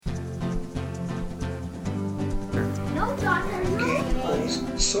Okay,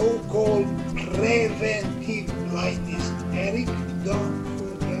 so-called preventive blindness. Eric, don't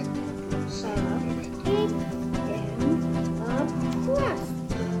forget to say preventive.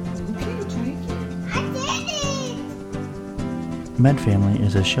 Med Family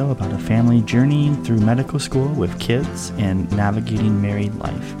is a show about a family journeying through medical school with kids and navigating married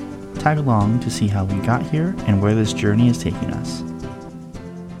life. Tag along to see how we got here and where this journey is taking us.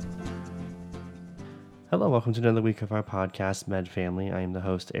 Hello, welcome to another week of our podcast, Med Family. I am the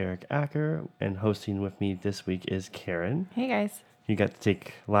host, Eric Acker, and hosting with me this week is Karen. Hey, guys. You got to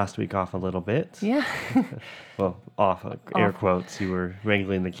take last week off a little bit. Yeah. Well, air quotes. You were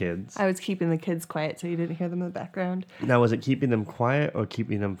wrangling the kids. I was keeping the kids quiet so you didn't hear them in the background. Now, was it keeping them quiet or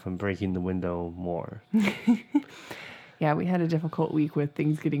keeping them from breaking the window more? Yeah, we had a difficult week with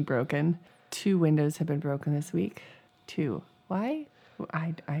things getting broken. 2 windows have been broken this week. 2. Why?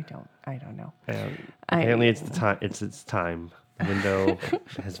 I don't know. Apparently, it's the time. It's time. The window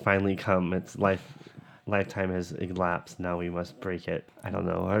has finally come. Its lifetime has elapsed. Now we must break it. I don't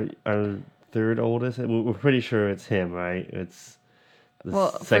know. Our third oldest. We're pretty sure it's him, right? It's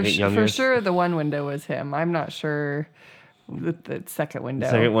the second youngest. For sure, the one window was him. I'm not sure the second window.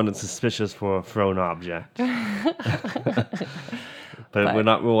 The second one is suspicious for a thrown object. but we're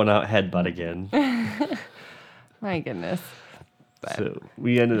not ruling out headbutt again. My goodness. So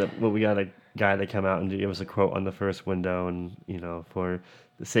we ended up, we got a guy to come out and give us a quote on the first window, and for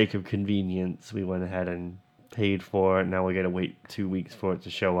the sake of convenience, we went ahead and paid for it. Now we got to wait 2 weeks for it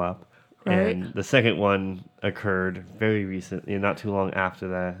to show up. Right. And the second one occurred very recently, not too long after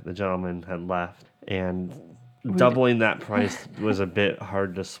the gentleman had left, and doubling that price was a bit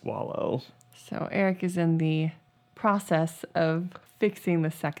hard to swallow. So Eric is in the process of fixing the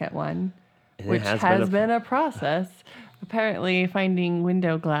second one, which has been a process. Apparently, finding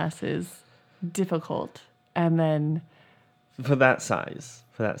window glass is difficult, and then for that size,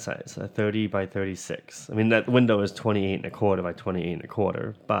 a 30 by 36. I mean, that window is 28 and a quarter by 28 and a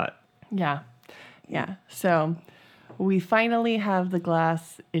quarter, but yeah. So we finally have the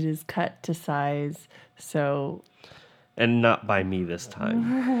glass. It is cut to size. So, and not by me this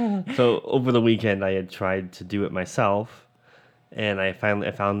time. So over the weekend, I had tried to do it myself, and I found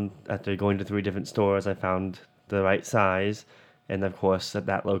after going to 3 different stores, I found the right size, and of course at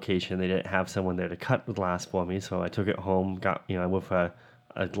that location they didn't have someone there to cut the glass for me, so I took it home, I went for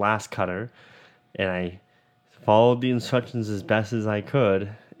a glass cutter, and I followed the instructions as best as I could,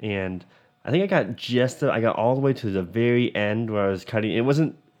 and I think I got all the way to the very end where I was cutting. It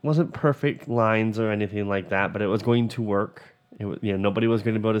wasn't perfect lines or anything like that, but it was going to work. It was, nobody was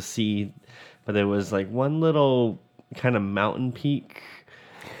going to be able to see, but there was like one little kind of mountain peak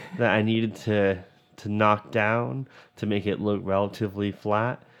that I needed to knock down to make it look relatively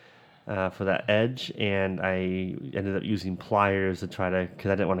flat for that edge, and I ended up using pliers to because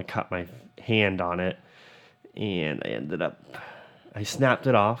I didn't want to cut my hand on it, and I snapped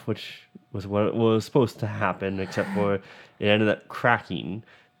it off, which was what was supposed to happen, except for it ended up cracking,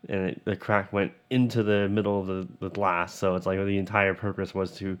 and the crack went into the middle of the glass, so it's like the entire purpose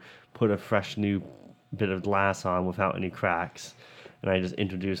was to put a fresh new bit of glass on without any cracks. And I just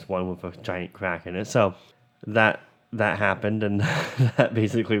introduced one with a giant crack in it. So that happened, and that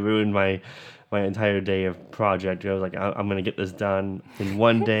basically ruined my entire day of project. I was like, I'm going to get this done in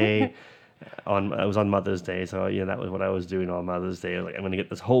one day. It was on Mother's Day, so that was what I was doing on Mother's Day. I was like, I'm going to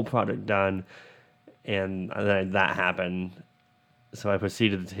get this whole project done, and then that happened. So I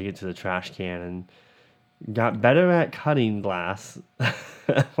proceeded to take it to the trash can and got better at cutting glass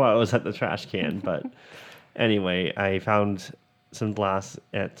while I was at the trash can. But anyway, I found some glass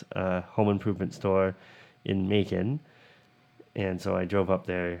at a home improvement store in Macon, and so I drove up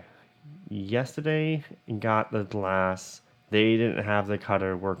there yesterday and got the glass. They didn't have the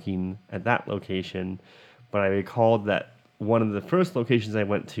cutter working at that location, but I recalled that one of the first locations I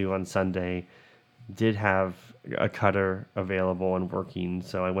went to on Sunday did have a cutter available and working,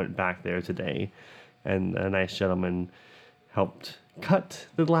 so I went back there today, and a nice gentleman helped cut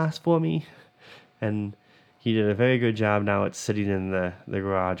the glass for me, and he did a very good job. Now it's sitting in the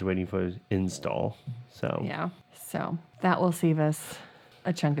garage waiting for install. So yeah. So that will save us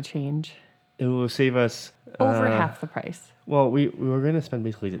a chunk of change. It will save us over half the price. Well, we were going to spend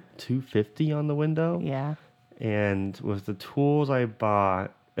basically $250 on the window. Yeah. And with the tools I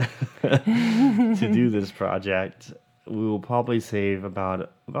bought to do this project, we will probably save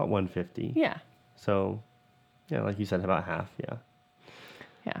about $150. Yeah. So, yeah, like you said, about half. Yeah.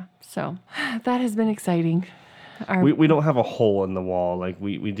 Yeah, so that has been exciting. We don't have a hole in the wall. Like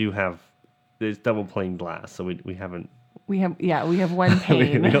we do have, there's double pane glass, so we haven't. We have one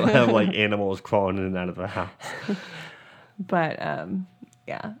pane. we don't have like animals crawling in and out of the house. But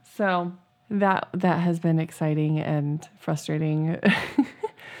yeah, so that has been exciting and frustrating.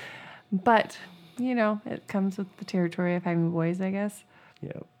 But, it comes with the territory of having boys, I guess.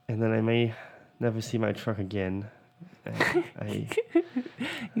 Yeah. And then I may never see my truck again.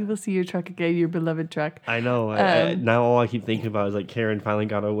 You will see your truck again, your beloved truck. I know. Now all I keep thinking about is like Karen finally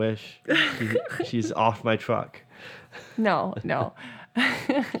got her wish. She's off my truck. No.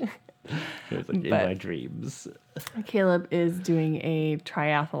 It was like in my dreams. Caleb is doing a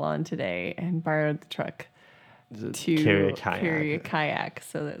triathlon today and borrowed the truck to carry a kayak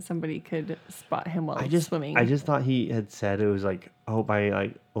so that somebody could spot him while swimming. I just thought he had said it was like, by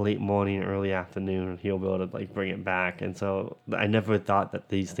like late morning, early afternoon, he'll be able to like bring it back. And so I never thought that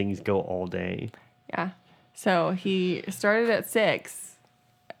these things go all day. Yeah. So he started at 6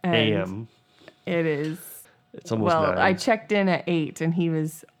 a.m. It is. It's almost 9. I checked in at 8 and he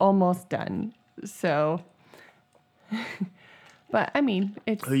was almost done. So. But, I mean,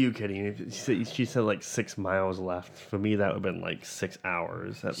 it's... Who are you kidding? She said like 6 miles left. For me, that would have been like 6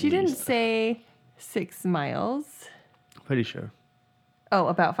 hours at She least. didn't say 6 miles. Pretty sure. Oh,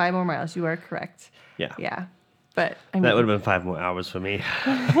 about 5 more miles. You are correct. Yeah. Yeah. But, I mean... That would have been 5 more hours for me.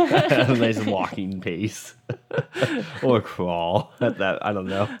 A nice walking pace. Or crawl. I don't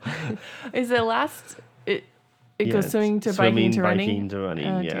know. Is it last... It goes swimming to biking to running? Biking to running,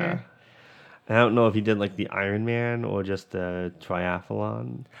 oh, yeah. Dear. I don't know if he did like the Ironman or just the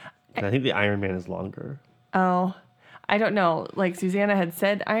triathlon. I think the Ironman is longer. Oh, I don't know. Like Susanna had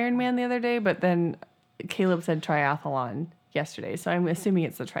said Ironman the other day, but then Caleb said triathlon yesterday. So I'm assuming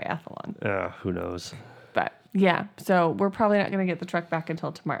it's the triathlon. Who knows? But yeah, so we're probably not going to get the truck back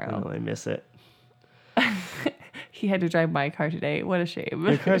until tomorrow. I know, I miss it. He had to drive my car today. What a shame.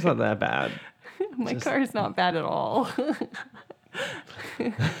 Your car's not that bad. My car is not bad at all.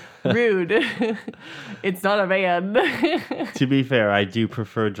 Rude. It's not a van. To be fair, I do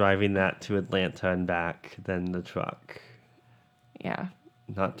prefer driving that to Atlanta and back than the truck. Yeah.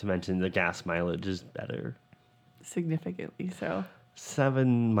 Not to mention the gas mileage is better. Significantly so.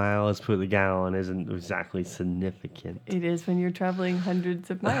 7 miles per the gallon isn't exactly significant. It is when you're traveling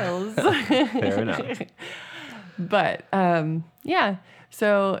hundreds of miles. Fair enough. But yeah.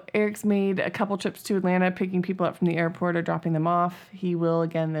 So Eric's made a couple trips to Atlanta, picking people up from the airport or dropping them off. He will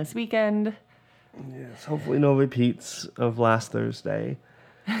again this weekend. Yes, hopefully no repeats of last Thursday.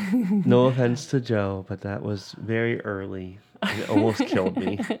 No offense to Joe, but that was very early. It almost killed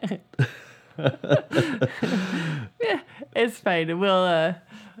me. Yeah, it's fine. We'll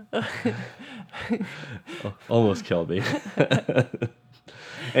almost killed me.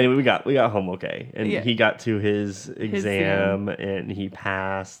 Anyway, we got home okay, and he got to his exam and he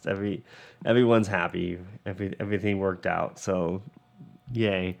passed. Everyone's happy. Everything worked out. So,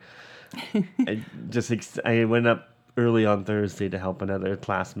 yay! I went up early on Thursday to help another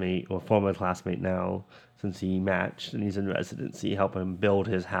classmate or former classmate now, since he matched and he's in residency, help him build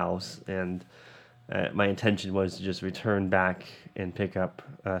his house. And my intention was to just return back and pick up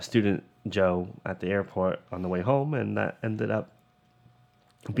student Joe at the airport on the way home, and that ended up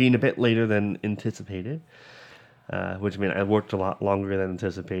being a bit later than anticipated, which means I worked a lot longer than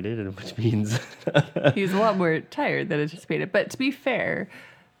anticipated, and which means he was a lot more tired than anticipated. But to be fair,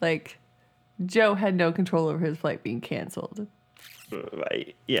 like Joe had no control over his flight being canceled.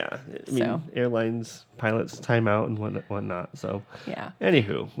 Right? Yeah. I mean, airlines, pilots, timeout and whatnot. So yeah.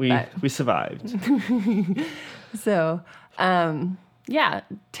 Anywho, we survived. So, yeah.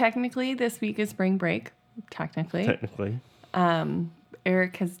 Technically, this week is spring break. Technically.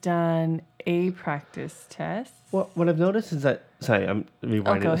 Eric has done a practice test. What I've noticed is that... Sorry, I'm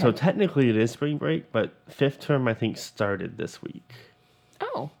rewinding. So technically it is spring break, but fifth term, I think, started this week.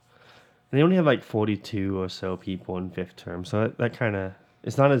 Oh. And they only have like 42 or so people in fifth term. So that kind of...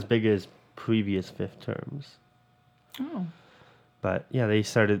 It's not as big as previous fifth terms. Oh. But yeah, they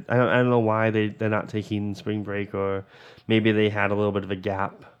started... I don't know why they're not taking spring break, or maybe they had a little bit of a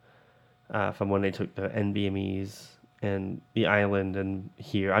gap from when they took the NBMEs and the island and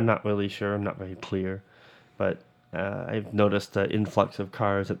here. I'm not really sure. I'm not very clear. But I've noticed the influx of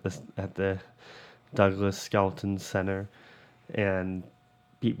cars at the Douglas Skelton Center, and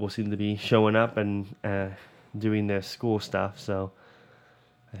people seem to be showing up and doing their school stuff. So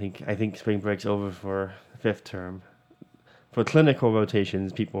I think spring break's over for fifth term. For clinical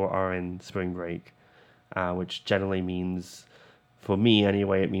rotations, people are in spring break, which generally means, for me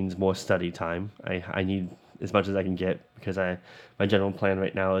anyway, it means more study time. I need as much as I can get, because my general plan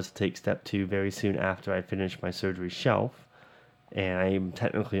right now is to take step 2 very soon after I finish my surgery shelf, and I'm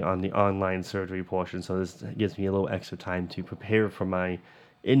technically on the online surgery portion, so this gives me a little extra time to prepare for my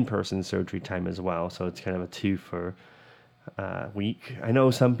in-person surgery time as well. So it's kind of a 2 for week. I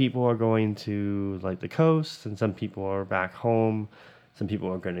know some people are going to like the coast, and some people are back home. Some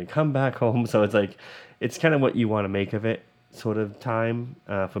people are going to come back home. So it's kind of what you want to make of it, sort of time.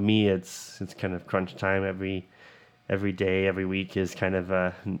 For me, it's kind of crunch time. Every day, every week is kind of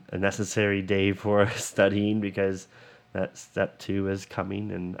a necessary day for studying, because that step 2 is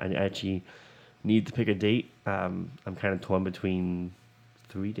coming, and I actually need to pick a date. I'm kind of torn between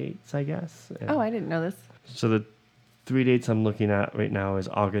 3 dates, I guess. Oh, I didn't know this. So the 3 dates I'm looking at right now is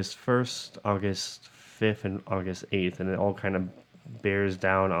August 1st, August 5th, and August 8th. And it all kind of bears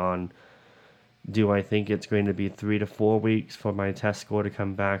down on, do I think it's going to be 3 to 4 weeks for my test score to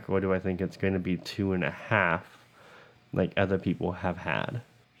come back, or do I think it's going to be 2.5 like other people have had?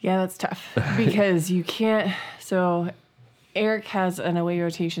 Yeah, that's tough because you can't. So Eric has an away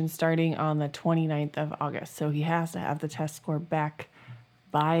rotation starting on the 29th of August. So he has to have the test score back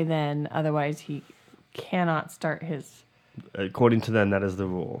by then. Otherwise, he cannot start his. According to them, that is the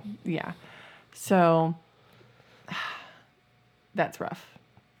rule. Yeah. So that's rough.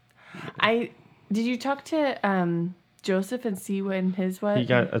 Did you talk to Joseph and see when his was? He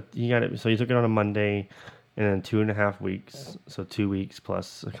got it. So he took it on a Monday, and then 2.5 weeks. So 2 weeks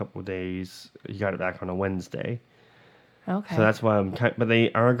plus a couple of days. He got it back on a Wednesday. Okay. So that's why but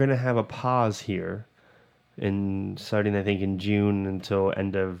they are going to have a pause here, starting I think in June until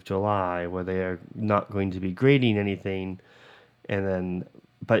end of July, where they are not going to be grading anything, and then.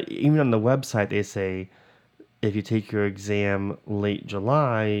 But even on the website, they say if you take your exam late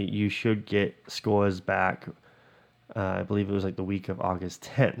July, you should get scores back. I believe it was like the week of August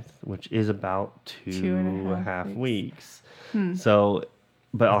 10th, which is about 2.5 weeks. So,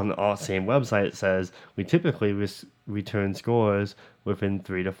 but on the same website, it says we typically return scores within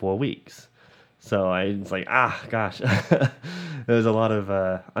 3 to 4 weeks. So I was like, gosh, there's a lot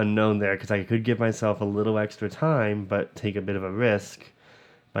of unknown there, because I could give myself a little extra time, but take a bit of a risk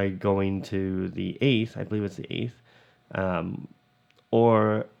by going to the 8th, I believe it's the 8th,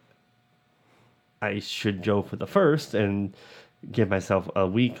 or I should go for the 1st and give myself a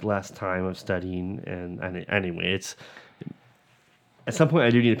week less time of studying. And anyway, it's at some point I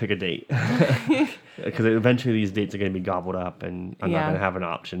do need to pick a date, because eventually these dates are going to be gobbled up, and I'm not going to have an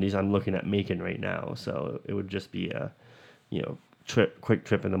option. These I'm looking at Macon right now, so it would just be a quick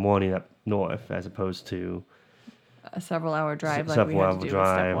trip in the morning up north, as opposed to a several-hour drive, hour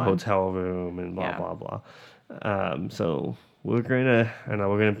drive, hotel room, and blah blah. So we're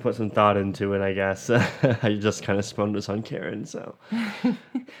gonna put some thought into it, I guess. I just kind of sprung this on Karen, so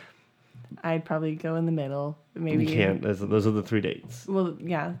I'd probably go in the middle. Maybe you can't. Those are the 3 dates. Well,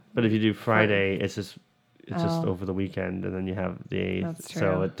 yeah. But if you do Friday, it's just over the weekend, and then you have the 8th. That's true.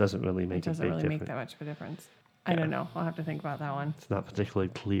 So it doesn't really make a big difference. It doesn't really make that much of a difference. I don't know. I'll have to think about that one. It's not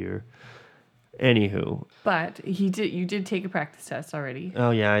particularly clear. Anywho. But you did take a practice test already.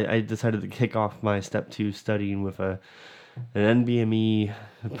 Oh, yeah. I decided to kick off my Step 2 studying with an NBME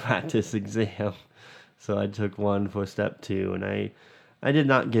practice exam. So I took one for Step 2, and I did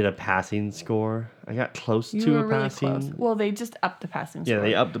not get a passing score. I got close to a passing. Really close. Well, they just upped the passing score. Yeah,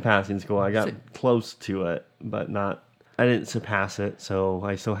 they upped the passing score. I got close to it, but not. I didn't surpass it, so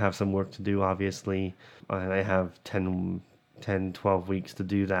I still have some work to do, obviously. And I have 10, 12 weeks to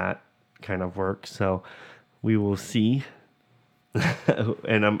do that kind of work. So we will see.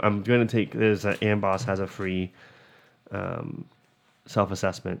 And I'm going to take, Amboss has a free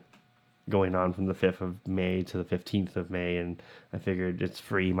self-assessment going on from the 5th of May to the 15th of May, and I figured it's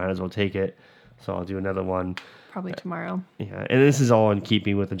free, might as well take it. So I'll do another one. Probably tomorrow. Yeah, and this is all in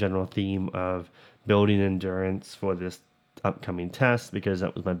keeping with the general theme of building endurance for this upcoming test, because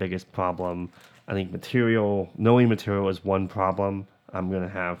that was my biggest problem. I think knowing material is one problem I'm going to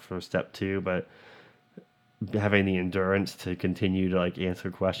have for Step 2, but having the endurance to continue to answer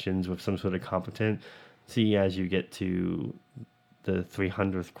questions with some sort of competency as you get to the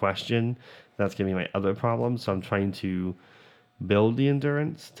 300th question, that's going to be my other problem. So I'm trying to build the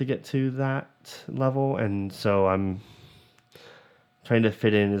endurance to get to that level, and so I'm trying to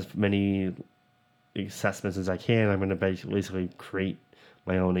fit in as many assessments as I can. I'm going to basically create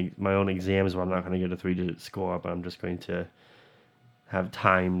my own exams where I'm not going to get a 3-digit score, but I'm just going to have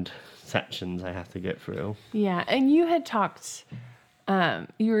timed sections I have to get through. Yeah, and you had talked,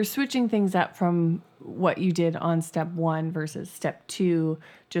 you were switching things up from what you did on Step 1 versus Step 2,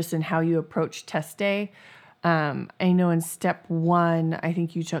 just in how you approach test day. I know in Step 1, I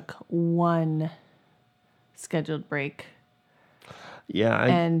think you took one scheduled break.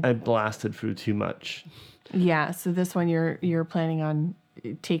 Yeah, I blasted through too much. Yeah, so this one you're planning on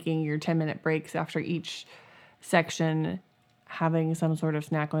taking your 10-minute breaks after each section. having some sort of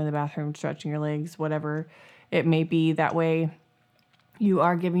snack, going to the bathroom, stretching your legs, whatever it may be. That way you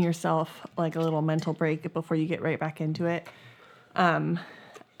are giving yourself like a little mental break before you get right back into it. And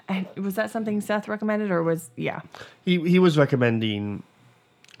was that something Seth recommended, or was, yeah? He was recommending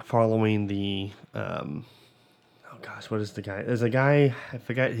following the, oh gosh, what is the guy? There's a guy, I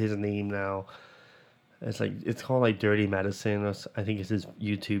forget his name now. It's called like Dirty Medicine, or I think it's his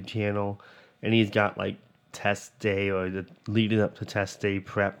YouTube channel. And he's got like test day or the leading up to test day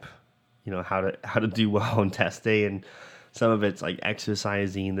prep, how to do well on test day. And some of it's like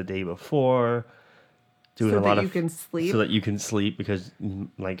exercising the day before, doing so a lot that you can sleep. So that you can sleep, because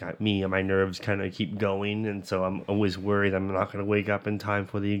like me, my nerves kind of keep going. And so I'm always worried I'm not going to wake up in time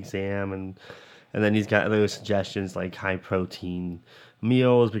for the exam. And then he's got other suggestions like high protein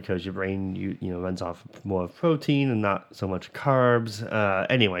meals, because your brain runs off more of protein and not so much carbs.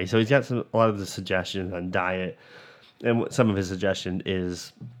 Anyway, so he's got a lot of the suggestions on diet, and some of his suggestion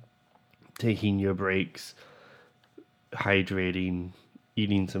is taking your breaks, hydrating,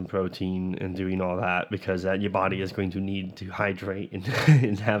 eating some protein, and doing all that, because your body is going to need to hydrate and,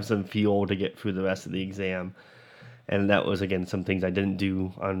 and have some fuel to get through the rest of the exam. And that was, again, some things I didn't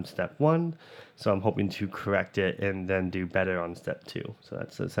do on step 1. So I'm hoping to correct it and then do better on step 2. So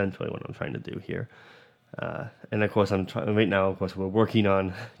that's essentially what I'm trying to do here. And of course, right now, of course, we're working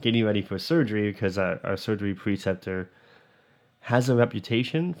on getting ready for surgery, because our surgery preceptor has a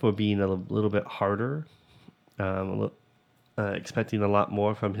reputation for being a little bit harder, expecting a lot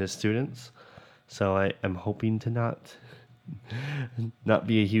more from his students. So I am hoping to not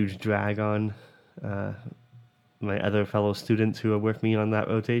be a huge drag on my other fellow students who are with me on that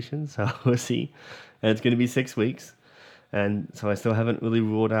rotation. So we'll see. And it's going to be 6 weeks. And so I still haven't really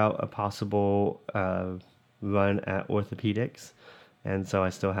ruled out a possible run at orthopedics. And so I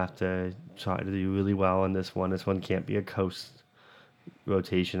still have to try to do really well on this one. This one can't be a coast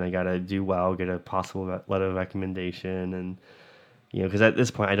rotation. I got to do well, get a possible letter of recommendation. And, because at this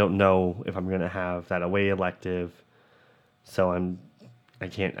point I don't know if I'm going to have that away elective. So I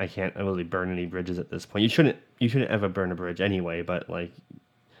can't really burn any bridges at this point. You shouldn't ever burn a bridge anyway, but like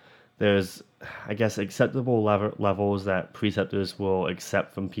there's, I guess, acceptable levels that preceptors will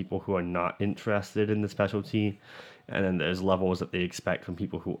accept from people who are not interested in the specialty, and then there's levels that they expect from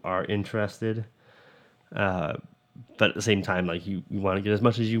people who are interested. But at the same time, like you want to get as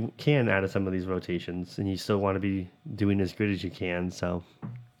much as you can out of some of these rotations, and you still want to be doing as good as you can. So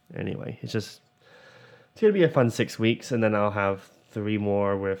anyway, it's going to be a fun 6 weeks, and then I'll have 3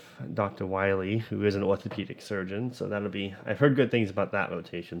 more with Dr. Wiley, who is an orthopedic surgeon. So I've heard good things about that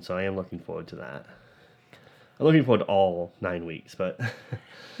rotation, so I am looking forward to that. I'm looking forward to all 9 weeks, but...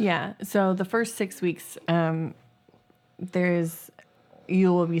 Yeah, so the first 6 weeks,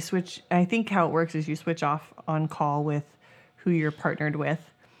 you will be I think how it works is you switch off on call with who you're partnered with.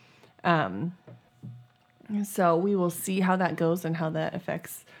 So we will see how that goes and how that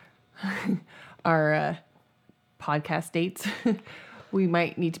affects our podcast dates. We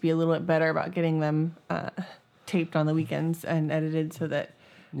might need to be a little bit better about getting them taped on the weekends and edited so that...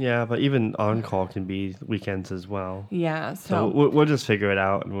 Yeah, but even on-call can be weekends as well. Yeah, so we'll just figure it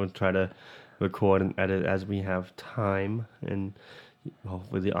out, and we'll try to record and edit as we have time, and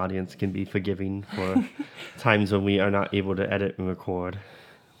hopefully the audience can be forgiving for times when we are not able to edit and record.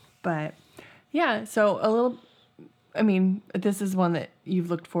 But yeah, so this is one that you've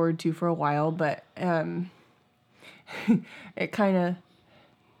looked forward to for a while, but it kind of,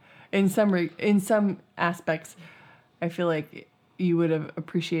 in some aspects, I feel like you would have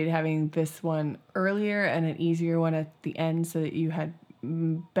appreciated having this one earlier and an easier one at the end, so that you had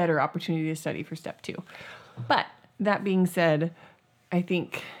better opportunity to study for step 2. But that being said, I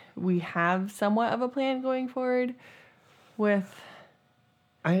think we have somewhat of a plan going forward with...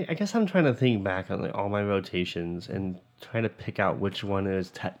 I guess I'm trying to think back on all my rotations and trying to pick out which one is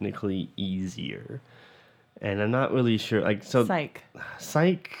technically easier. And I'm not really sure. Psych,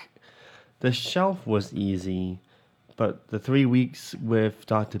 the shelf was easy, but the 3 weeks with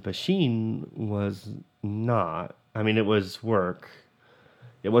Dr. Basheen was not. I mean, it was work.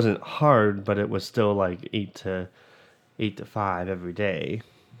 It wasn't hard, but it was still like 8 to 5 every day.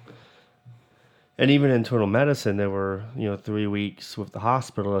 And even in internal medicine, there were 3 weeks with the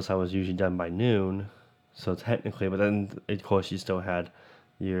hospitalist. I was usually done by noon, so technically. But then, of course, you still had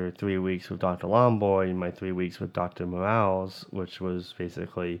your 3 weeks with Dr. Lomboy and my 3 weeks with Dr. Morales, which was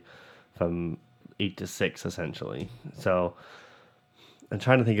basically from 8 to 6, essentially. So I'm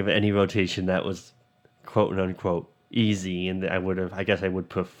trying to think of any rotation that was quote unquote easy, and I guess I would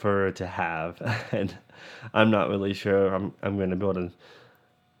prefer to have. And I'm not really sure I'm going to be able to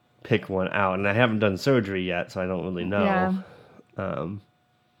pick one out. And I haven't done surgery yet, so I don't really know. Yeah.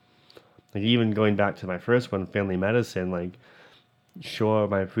 Like even going back to my first one, family medicine, like sure,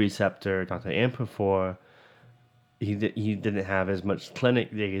 my preceptor, Dr. Amplefor, he didn't have as much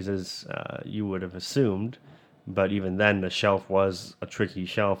clinic days as you would have assumed, but even then the shelf was a tricky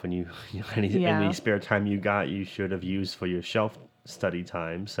shelf, and any spare time you got, you should have used for your shelf study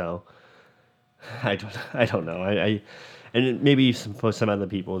time. So I don't know. And maybe for some other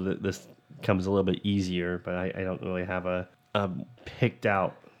people this comes a little bit easier, but I don't really have a picked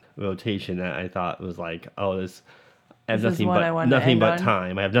out rotation that I thought was like, oh, I have nothing but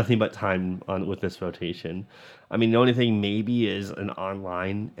time. I have nothing but time with this rotation. I mean, the only thing maybe is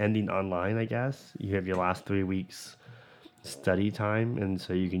ending online, I guess. You have your last 3 weeks study time, and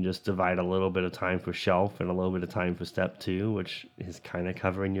so you can just divide a little bit of time for shelf and a little bit of time for step 2, which is kind of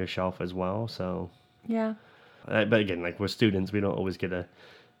covering your shelf as well. So yeah. But again, like we're students, we don't always get to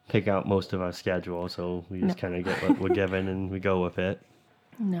pick out most of our schedule, so we just kind of get what we're given and we go with it.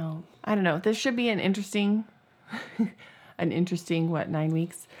 No, I don't know. This should be an interesting 9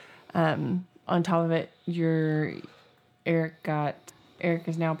 weeks. On top of it, Eric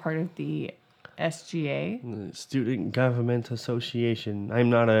is now part of the SGA, Student Government Association. I'm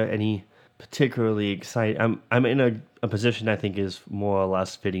not any particularly excited. I'm in a position I think is more or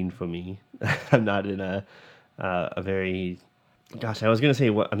less fitting for me. I'm not in a very, gosh, I was gonna say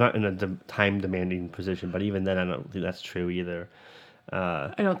I'm not in a time demanding position, but even then I don't think that's true either.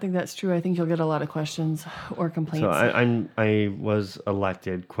 I don't think that's true. I think you'll get a lot of questions or complaints. So I was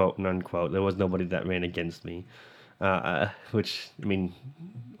elected, quote and unquote. There was nobody that ran against me, which, I mean,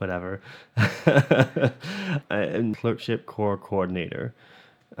 whatever. And clerkship corps coordinator,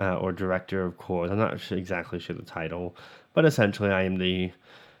 or director of corps. I'm not exactly sure the title, but essentially I am the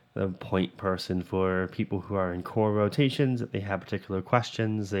point person for people who are in corps rotations. If they have particular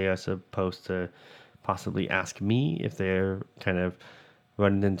questions, they are supposed to possibly ask me. If they're kind of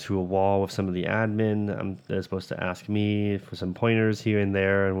running into a wall with some of the admin, they're supposed to ask me for some pointers here and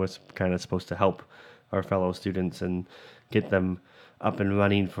there, and we're kind of supposed to help our fellow students and get them up and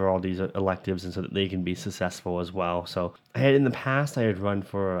running for all these electives, and so that they can be successful as well. So in the past I had run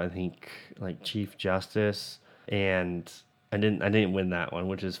for, I think, like Chief Justice, and I didn't win that one,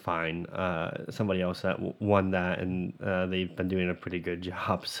 which is fine. Somebody else that won that, and they've been doing a pretty good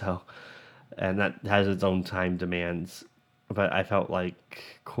job. So, and that has its own time demands. But I felt like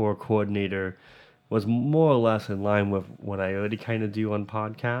corps coordinator was more or less in line with what I already kind of do on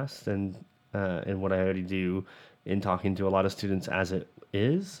podcasts and what I already do in talking to a lot of students as it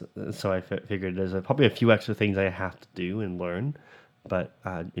is. So I figured there's probably a few extra things I have to do and learn, but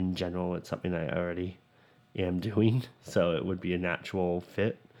in general, it's something I already am doing, so it would be a natural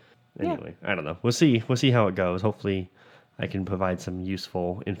fit. Anyway, yeah. I don't know. We'll see how it goes. Hopefully I can provide some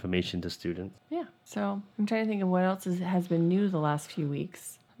useful information to students. Yeah. So I'm trying to think of what else has been new the last few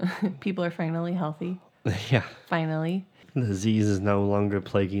weeks. People are finally healthy. Yeah. Finally. The disease is no longer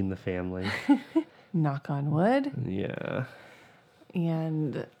plaguing the family. Knock on wood. Yeah.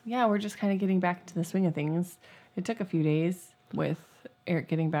 And yeah, we're just kind of getting back into the swing of things. It took a few days with Eric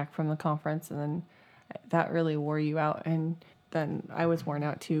getting back from the conference, and then that really wore you out. And then I was worn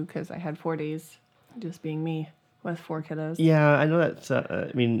out too, because I had 4 days just being me with 4 kiddos. Yeah, I know that's,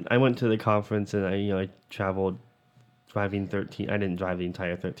 I mean, I went to the conference and I traveled driving 13, I didn't drive the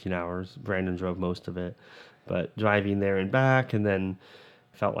entire 13 hours. Brandon drove most of it, but driving there and back, and then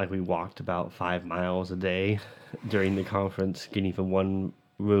felt like we walked about 5 miles a day during the conference, getting from one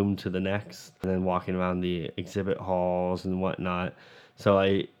room to the next, and then walking around the exhibit halls and whatnot. So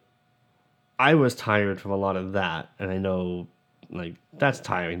I was tired from a lot of that, and I know, like, that's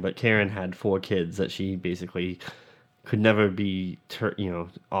tiring, but Karen had 4 kids that she basically could never be,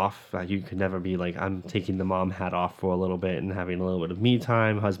 off. You could never be like, I'm taking the mom hat off for a little bit and having a little bit of me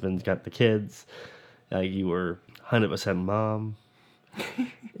time. Husband's got the kids. You were 100% mom.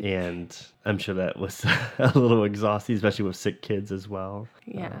 And I'm sure that was a little exhausting, especially with sick kids as well.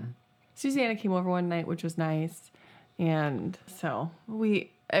 Yeah. Susanna came over one night, which was nice. And so it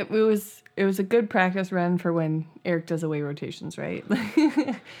was a good practice run for when Eric does away rotations, right?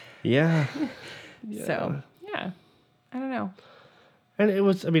 Yeah. So, yeah. I don't know. And it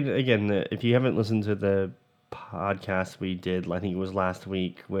was, I mean, again, if you haven't listened to the podcast we did, I think it was last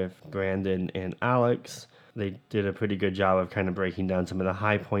week with Brandon and Alex, they did a pretty good job of kind of breaking down some of the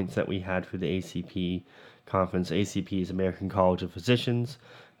high points that we had for the ACP conference. ACP is American College of Physicians.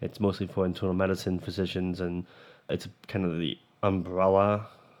 It's mostly for internal medicine physicians, and it's kind of the umbrella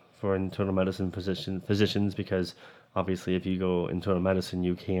for internal medicine physicians, because obviously if you go internal medicine,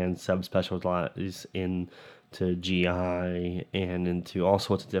 you can subspecialize into GI and into all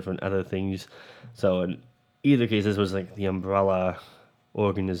sorts of different other things. So either case, this was like the umbrella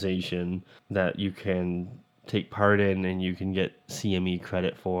organization that you can take part in and you can get CME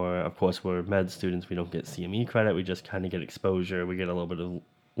credit for. Of course, we're med students. We don't get CME credit. We just kind of get exposure. We get a little bit of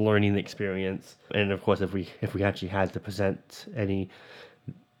learning experience. And of course, if we actually had to present any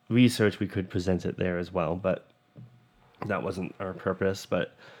research, we could present it there as well. But that wasn't our purpose.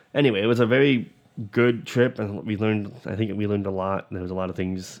 But anyway, it was a very good trip, and I think we learned a lot. There was a lot of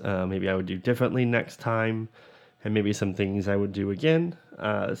things maybe I would do differently next time, and maybe some things I would do again.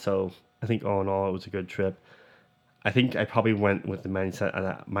 So I think all in all, it was a good trip. I think I probably went with the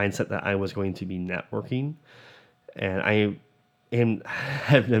mindset that I was going to be networking, and I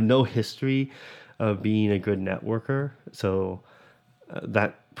have no history of being a good networker, so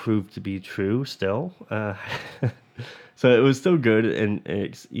that proved to be true still. So it was still good, and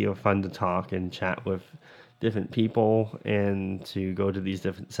it's fun to talk and chat with different people and to go to these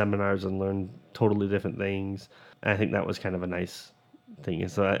different seminars and learn totally different things. I think that was kind of a nice thing.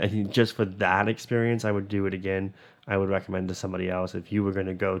 So I think just for that experience, I would do it again. I would recommend to somebody else, if you were going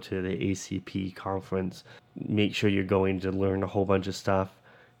to go to the ACP conference, make sure you're going to learn a whole bunch of stuff.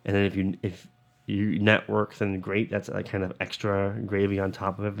 And then if you network, then great. That's like kind of extra gravy on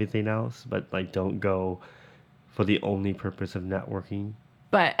top of everything else. But like, don't go for the only purpose of networking.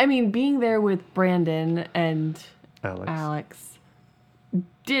 But I mean, being there with Brandon and Alex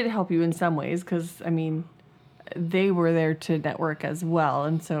did help you in some ways, because I mean, they were there to network as well,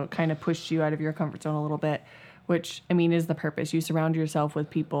 and so it kind of pushed you out of your comfort zone a little bit, which I mean is the purpose. You surround yourself with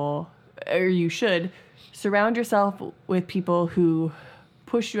people, or you should surround yourself with people who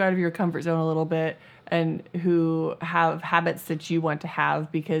push you out of your comfort zone a little bit and who have habits that you want to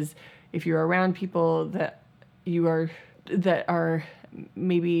have, because if you're around people that are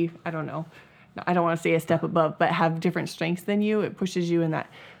maybe, I don't know, I don't want to say a step above, but have different strengths than you, it pushes you in that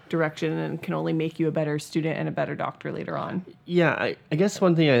direction and can only make you a better student and a better doctor later on. Yeah, I guess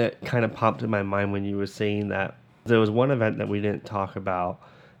one thing that kind of popped in my mind when you were saying that, there was one event that we didn't talk about,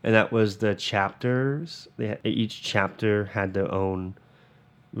 and that was the chapters. Each chapter had their own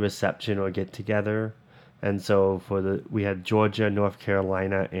reception or get together. And so we had Georgia, North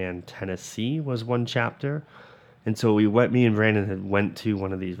Carolina, and Tennessee was one chapter. And so me and Brandon went to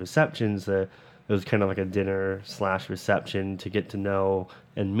one of these receptions. It was kind of like a dinner/reception to get to know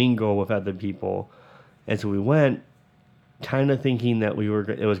and mingle with other people. And so we went kind of thinking that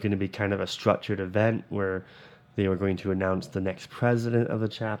it was going to be kind of a structured event where they were going to announce the next president of the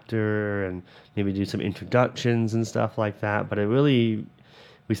chapter and maybe do some introductions and stuff like that. But we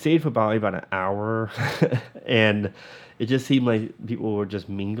stayed for about an hour, and it just seemed like people were just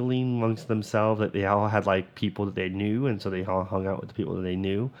mingling amongst themselves. That they all had like people that they knew, and so they all hung out with the people that they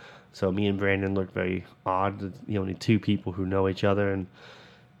knew. So me and Brandon looked very odd, only two people who know each other, and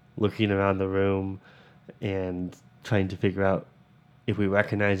looking around the room and trying to figure out if we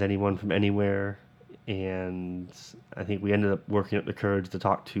recognize anyone from anywhere. And I think we ended up working up the courage to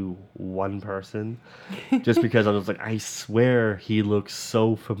talk to one person, just because I was like, I swear he looks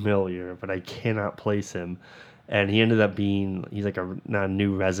so familiar, but I cannot place him. And he ended up he's like a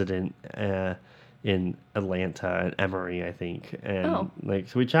new resident in Atlanta and Emory, I think. And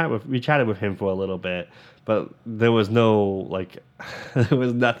so we chatted with him for a little bit, but there was there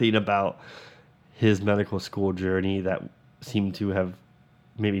was nothing about his medical school journey that seemed to have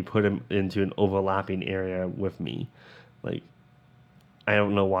maybe put him into an overlapping area with me. Like, I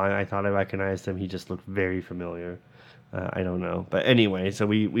don't know why I thought I recognized him. He just looked very familiar. I don't know. But anyway, so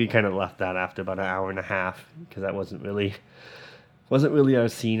we kind of left that after about an hour and a half, because that wasn't really our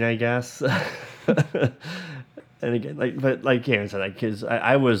scene, I guess. And again, like Karen said, because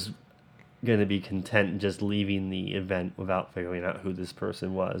I was going to be content just leaving the event without figuring out who this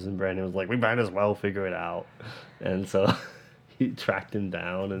person was. And Brandon was like, we might as well figure it out. And so he tracked him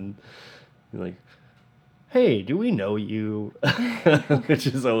down and like, hey, do we know you? Which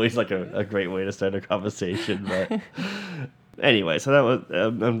is always like a great way to start a conversation. But anyway, so that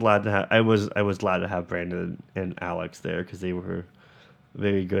was I was glad to have Brandon and Alex there, because they were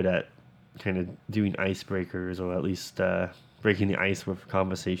very good at kind of doing icebreakers, or at least breaking the ice with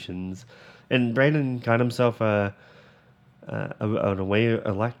conversations. And Brandon got himself an away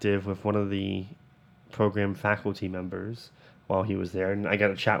elective with one of the program faculty members while he was there, and I got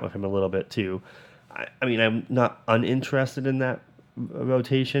to chat with him a little bit too. I mean, I'm not uninterested in that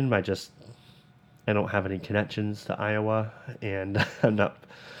rotation, but I don't have any connections to Iowa, and I'm not.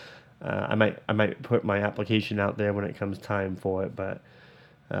 I might put my application out there when it comes time for it, but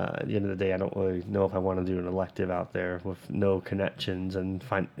at the end of the day, I don't really know if I want to do an elective out there with no connections and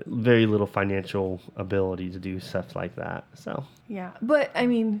very little financial ability to do stuff like that. So yeah, but I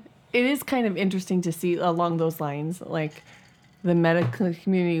mean, it is kind of interesting to see along those lines, like the medical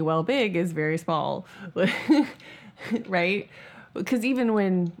community, while big, is very small, right? Because even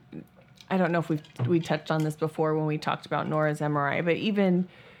when, I don't know if we touched on this before when we talked about Nora's MRI, but even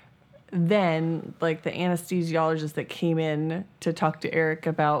then, like the anesthesiologist that came in to talk to Eric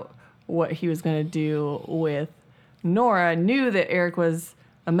about what he was going to do with Nora knew that Eric was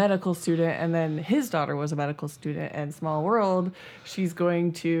a medical student, and then his daughter was a medical student. And small world, she's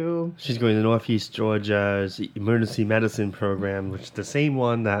going to Northeast Georgia's emergency medicine program, which is the same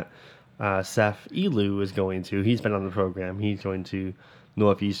one that Seth Elu is going to. He's been on the program. He's going to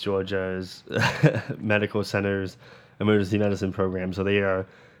Northeast Georgia's medical center's emergency medicine program. So they are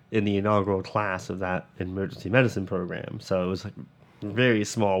in the inaugural class of that emergency medicine program. So it was like a very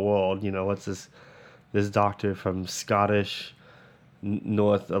small world. What's this doctor from Scottish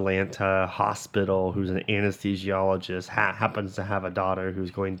North Atlanta Hospital who's an anesthesiologist happens to have a daughter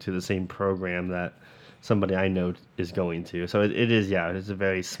who's going to the same program that somebody I know is going to. So it is it's a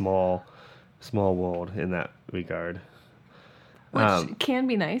very small world in that regard. Which can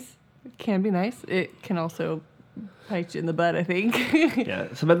be nice. It can be nice. It can also bite you in the butt, I think.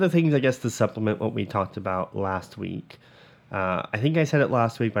 Yeah. Some other things, I guess, to supplement what we talked about last week. I think I said it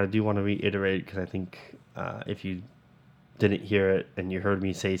last week, but I do want to reiterate because I think if you didn't hear it and you heard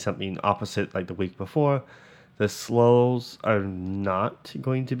me say something opposite like the week before, the SLOs are not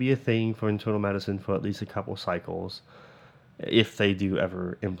going to be a thing for internal medicine for at least a couple cycles if they do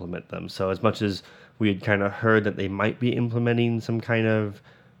ever implement them. So as much as we had kind of heard that they might be implementing some kind of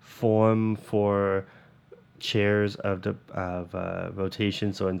form for chairs of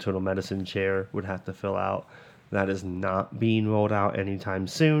rotation, so internal medicine chair would have to fill out, that is not being rolled out anytime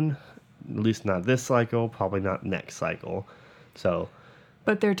soon. At least not this cycle, probably not next cycle.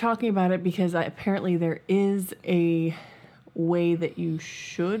 But they're talking about it because apparently there is a way that you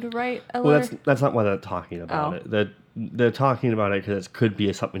should write a letter. Well, that's not why they're talking about it. They're talking about it because it could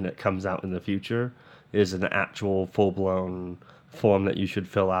be something that comes out in the future. It is an actual full-blown form that you should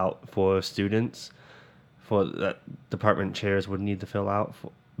fill out for students, for that department chairs would need to fill out.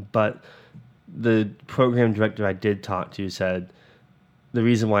 But the program director I did talk to said the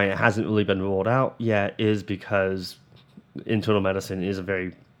reason why it hasn't really been rolled out yet is because internal medicine is a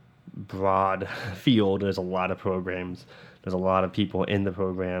very broad field. There's a lot of programs. There's a lot of people in the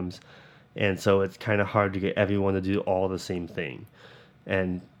programs. And so it's kind of hard to get everyone to do all the same thing.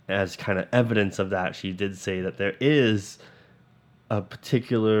 And as kind of evidence of that, she did say that there is a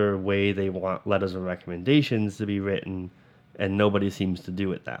particular way they want letters of recommendations to be written, and nobody seems to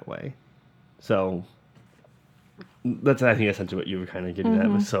do it that way. So that's, I think, essentially what you were kind of getting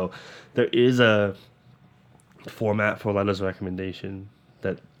at. So there is a format for letters of recommendation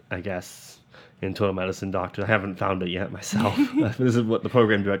that I guess internal medicine doctors, I haven't found it yet myself. This is what the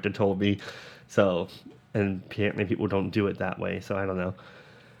program director told me. So, and apparently people don't do it that way. So I don't know.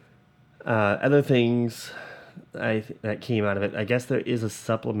 Other things that came out of it, I guess there is a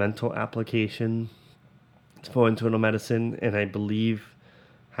supplemental application for internal medicine, and I believe,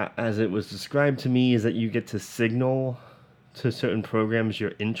 as it was described to me, is that you get to signal to certain programs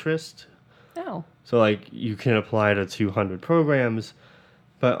your interest. Oh. So, like, you can apply to 200 programs,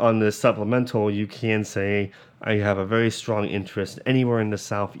 but on the supplemental, you can say, I have a very strong interest anywhere in the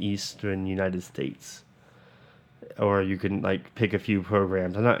southeastern United States. Or you can, like, pick a few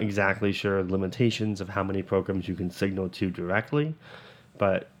programs. I'm not exactly sure the limitations of how many programs you can signal to directly,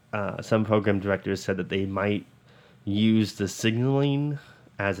 but some program directors said that they might use the signaling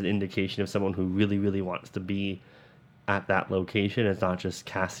as an indication of someone who really, really wants to be at that location. It's not just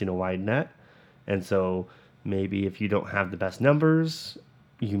casting a wide net. And so maybe if you don't have the best numbers,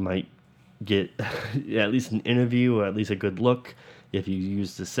 you might get at least an interview or at least a good look if you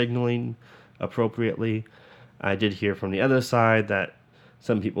use the signaling appropriately. I did hear from the other side that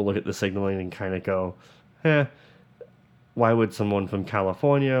some people look at the signaling and kind of go, why would someone from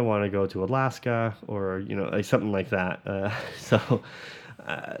California want to go to Alaska, or, like something like that.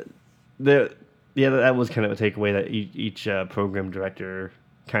 That was kind of a takeaway, that each program director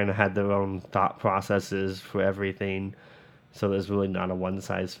kind of had their own thought processes for everything. So there's really not a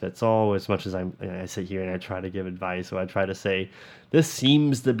one-size-fits-all. As much as I sit here and I try to give advice, or I try to say, this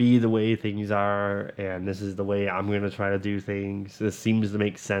seems to be the way things are, and this is the way I'm going to try to do things. This seems to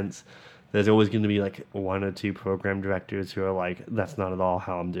make sense. There's always going to be like one or two program directors who are like, that's not at all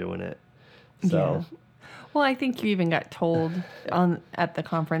how I'm doing it. So, yeah. Well, I think you even got told at the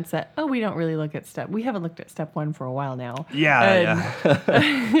conference that, we don't really look at we haven't looked at step 1 for a while now. Yeah.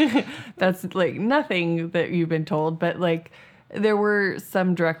 That's like nothing that you've been told, but like, There were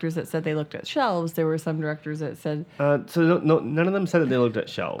some directors that said they looked at shelves. There were some directors that said... So none of them said that they looked at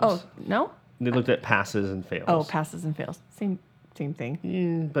shelves. Oh, no? They looked at passes and fails. Oh, passes and fails. Same thing.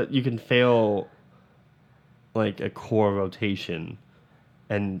 Yeah, but you can fail like a core rotation,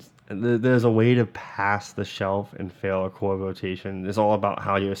 and there's a way to pass the shelf and fail a core rotation. It's all about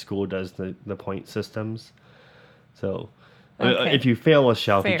how your school does the point systems. So if you fail a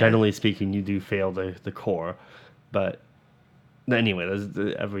shelf, generally speaking, you do fail the core. But anyway,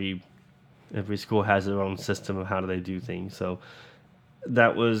 every school has their own system of how do they do things. So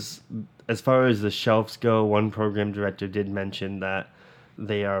that was, as far as the shelves go, one program director did mention that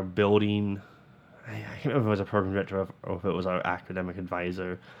they are building, I can't remember if it was a program director or if it was our academic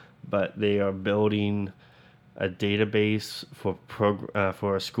advisor, but they are building a database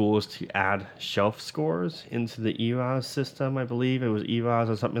for schools to add shelf scores into the ERAS system. I believe it was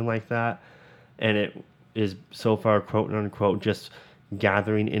ERAS or something like that. And it is so far, quote unquote, just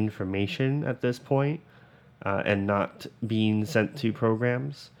gathering information at this point. And not being sent to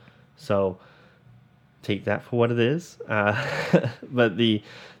programs. So take that for what it is. But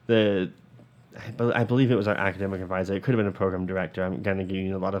I believe it was our academic advisor. It could have been a program director. I'm kind of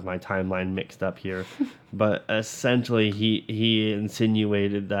getting a lot of my timeline mixed up here. But essentially, he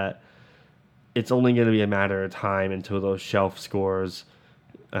insinuated that it's only going to be a matter of time until those shelf scores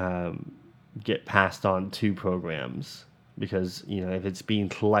get passed on to programs. Because, if it's being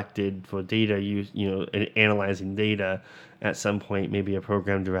collected for data, analyzing data, at some point, maybe a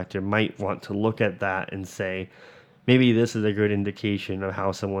program director might want to look at that and say, maybe this is a good indication of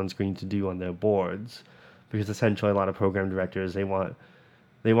how someone's going to do on their boards. Because essentially, a lot of program directors, they want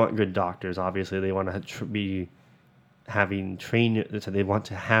good doctors. Obviously, they want to be having so they want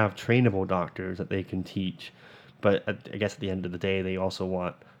to have trainable doctors that they can teach. But I guess at the end of the day, they also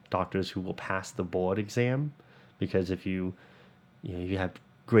want doctors who will pass the board exam. Because if you have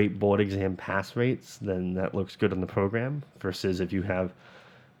great board exam pass rates, then that looks good on the program. Versus if you have,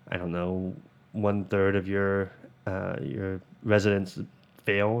 1/3 of your residents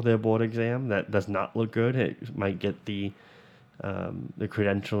fail their board exam, that does not look good. It might get the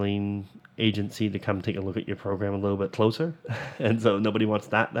credentialing agency to come take a look at your program a little bit closer, and so nobody wants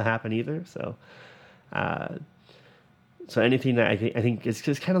that to happen either. So anything that I think it's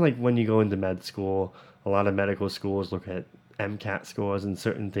just kind of like when you go into med school. A lot of medical schools look at MCAT scores and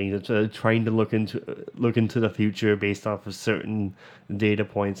certain things. It's trying to look into the future based off of certain data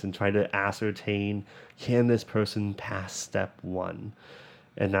points and try to ascertain, can this person pass step 1?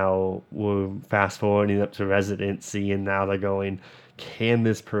 And now we're fast forwarding up to residency, and now they're going, can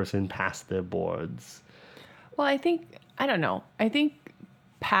this person pass their boards? Well, I think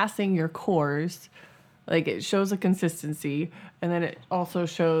passing your cores, like, it shows a consistency, and then it also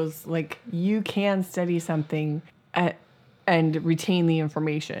shows, like, you can study something and retain the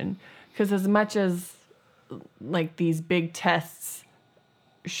information. Because as much as, like, these big tests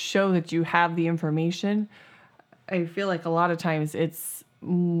show that you have the information, I feel like a lot of times it's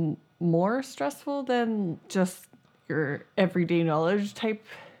more stressful than just your everyday knowledge type.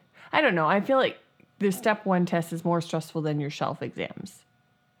 I don't know. I feel like the step 1 test is more stressful than your shelf exams.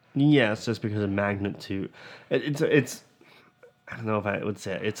 Yes, just because of magnitude. It's I don't know if I would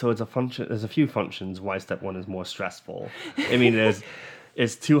say it. So it's a function. There's a few functions why step 1 is more stressful. I mean,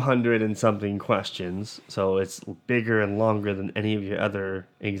 it's 200 and something questions, so it's bigger and longer than any of your other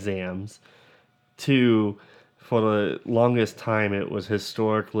exams. 2, for the longest time, it was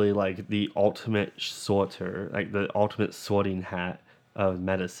historically like the ultimate sorter, like the ultimate sorting hat of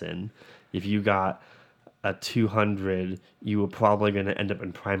medicine. If you got a 200, you were probably going to end up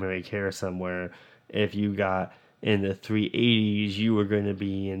in primary care somewhere. If you got in the 380s, you were going to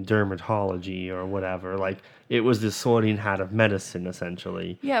be in dermatology or whatever. Like, it was the sorting hat of medicine,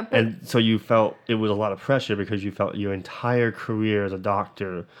 essentially. Yeah, but... And so you felt it was a lot of pressure because you felt your entire career as a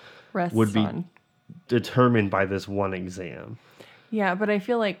doctor would be determined by this one exam. Yeah, but I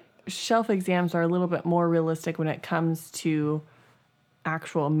feel like shelf exams are a little bit more realistic when it comes to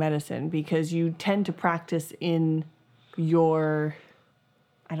actual medicine, because you tend to practice in your,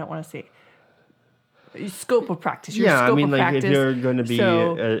 I don't want to say scope of practice. Your scope of practice. If you're going to be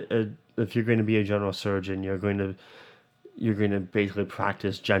if you're going to be a general surgeon, you're going to basically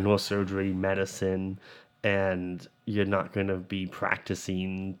practice general surgery medicine, and you're not going to be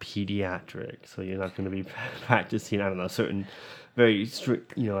practicing pediatrics. So you're not going to be practicing, certain very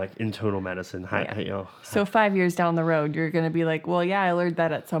strict, like internal medicine. So 5 years down the road, you're going to be like, well, yeah, I learned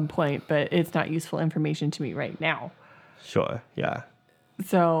that at some point, but it's not useful information to me right now. Sure, yeah.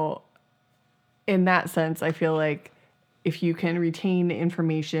 So in that sense, I feel like if you can retain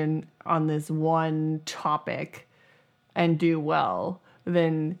information on this one topic, and do well,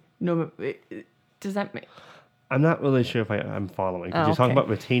 then does that make... I'm not really sure if I'm following. Because you're talking about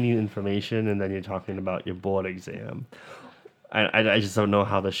retaining information, and then you're talking about your board exam. I just don't know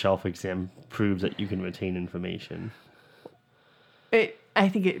how the shelf exam proves that you can retain information. I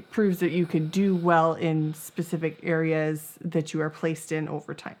think it proves that you can do well in specific areas that you are placed in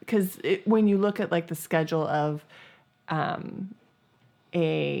over time. Because when you look at like the schedule of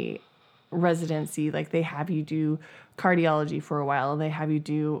a residency, like they have you do cardiology for a while, they have you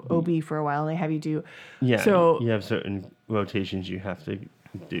do OB for a while, they have you do... Yeah, so you have certain rotations you have to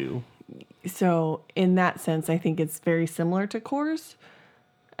do. So in that sense, I think it's very similar to cores.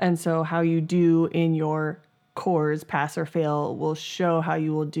 And so how you do in your cores, pass or fail, will show how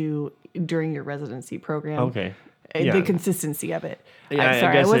you will do during your residency program. Okay. The consistency of it. Yeah, I'm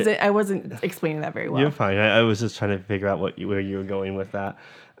sorry, I wasn't explaining that very well. You're fine. I was just trying to figure out where you were going with that.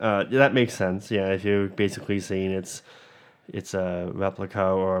 That makes sense. Yeah, if you're basically saying it's a replica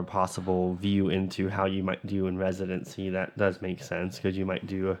or a possible view into how you might do in residency, that does make sense, because you might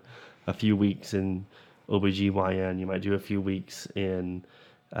do a few weeks in OBGYN, you might do a few weeks in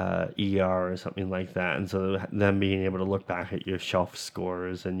ER or something like that. And so then being able to look back at your shelf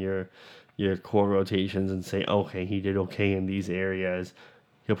scores and your core rotations and say, okay, he did okay in these areas,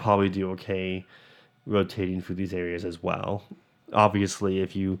 he'll probably do okay rotating through these areas as well. Obviously,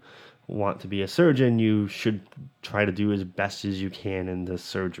 if you want to be a surgeon, you should try to do as best as you can in the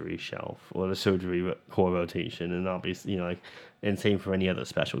surgery shelf or the surgery core rotation, and obviously, and same for any other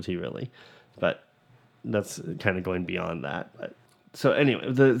specialty really. But that's kind of going beyond that. But so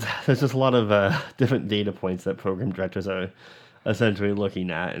anyway, there's just a lot of different data points that program directors are essentially looking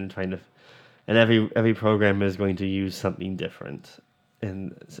at and trying to, and every program is going to use something different,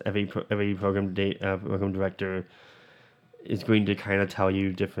 and every program director is going to kind of tell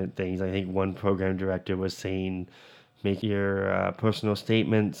you different things. I think one program director was saying, make your personal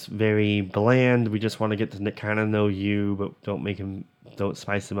statements very bland. We just want to get to kind of know you, but don't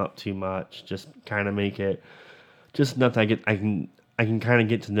spice them up too much. Just kind of make it just enough that I can kind of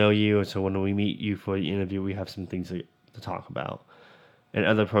get to know you. So when we meet you for the interview, we have some things to talk about. And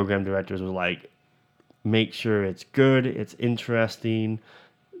other program directors were like, make sure it's good, it's interesting,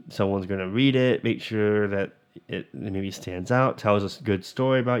 someone's going to read it, make sure that it maybe stands out, tells us a good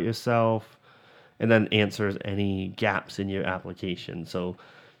story about yourself, and then answers any gaps in your application. So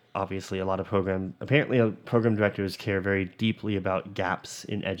obviously a program directors care very deeply about gaps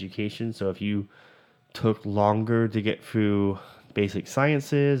in education. So if you took longer to get through basic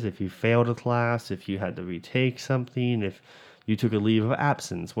sciences, if you failed a class, if you had to retake something, if you took a leave of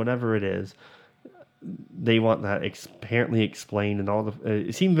absence, whatever it is, they want that apparently explained, and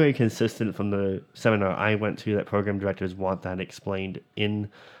it seemed very consistent from the seminar I went to that program directors want that explained in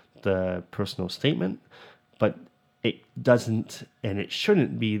the personal statement, but it doesn't and it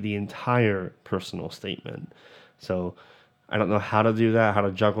shouldn't be the entire personal statement. So I don't know how to do that, how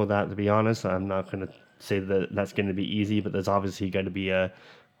to juggle that, to be honest. I'm not going to say that that's going to be easy, but there's obviously going to be a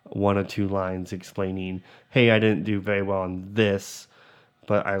 1 or 2 lines explaining, hey, I didn't do very well on this,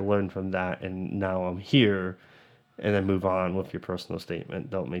 but I learned from that, and now I'm here, and then move on with your personal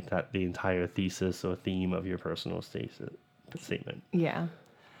statement. Don't make that the entire thesis or theme of your personal statement. Yeah.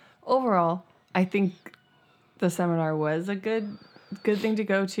 Overall, I think the seminar was a good thing to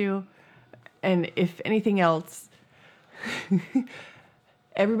go to, and if anything else,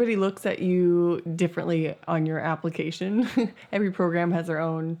 everybody looks at you differently on your application. Every program has their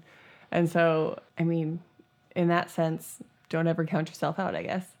own, and so, I mean, in that sense, don't ever count yourself out, I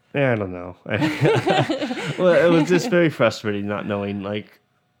guess. Yeah, I don't know. Well, it was just very frustrating not knowing,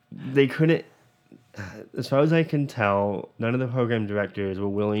 they couldn't, as far as I can tell, none of the program directors were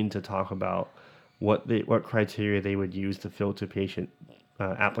willing to talk about what criteria they would use to filter patient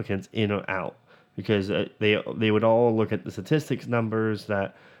applicants in or out, because they would all look at the statistics numbers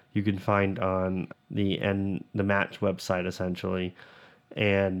that you can find on the Match website, essentially,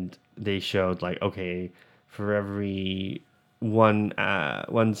 and they showed okay, for every one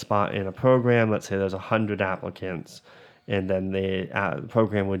spot in a program, let's say there's 100 applicants, and then the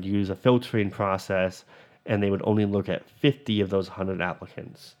program would use a filtering process, and they would only look at 50 of those 100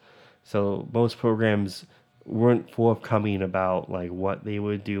 applicants. So most programs weren't forthcoming about what they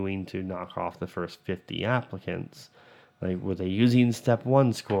were doing to knock off the first 50 applicants. Were they using step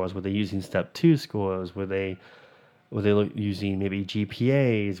 1 scores? Were they using step 2 scores? Were they using maybe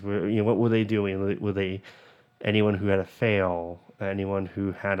GPAs? What were they doing? Were they anyone who had a fail, anyone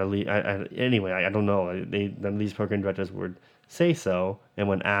who had a lead? Anyway, I don't know. None of these program directors would say so. And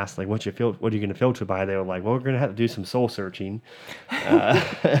when asked, what are you going to filter by? They were like, well, we're going to have to do some soul searching.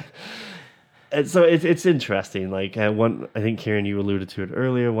 So it's interesting. Like I think Karen, you alluded to it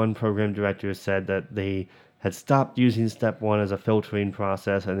earlier. One program director said that they had stopped using step 1 as a filtering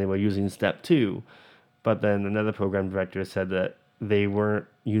process and they were using step 2. But then another program director said that they weren't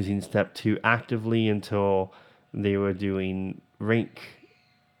using step 2 actively until they were doing rank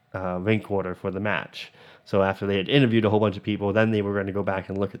order for the match. So after they had interviewed a whole bunch of people, then they were going to go back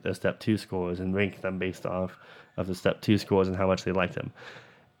and look at their step 2 scores and rank them based off of the step 2 scores and how much they liked them.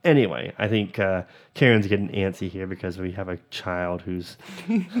 Anyway, I think Karen's getting antsy here because we have a child who's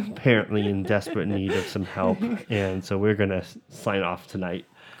apparently in desperate need of some help. And so we're going to sign off tonight.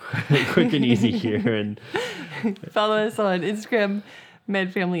 Quick and easy here. And follow us on Instagram,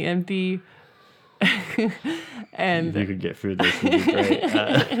 MedFamilyMD. And if you could get through this, would be great.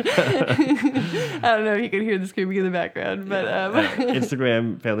 I don't know if you could hear the screaming in the background, but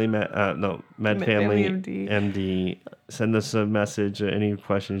Instagram, MedFamily MD. Send us a message or any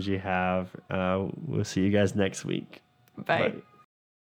questions you have. We'll see you guys next week. Bye.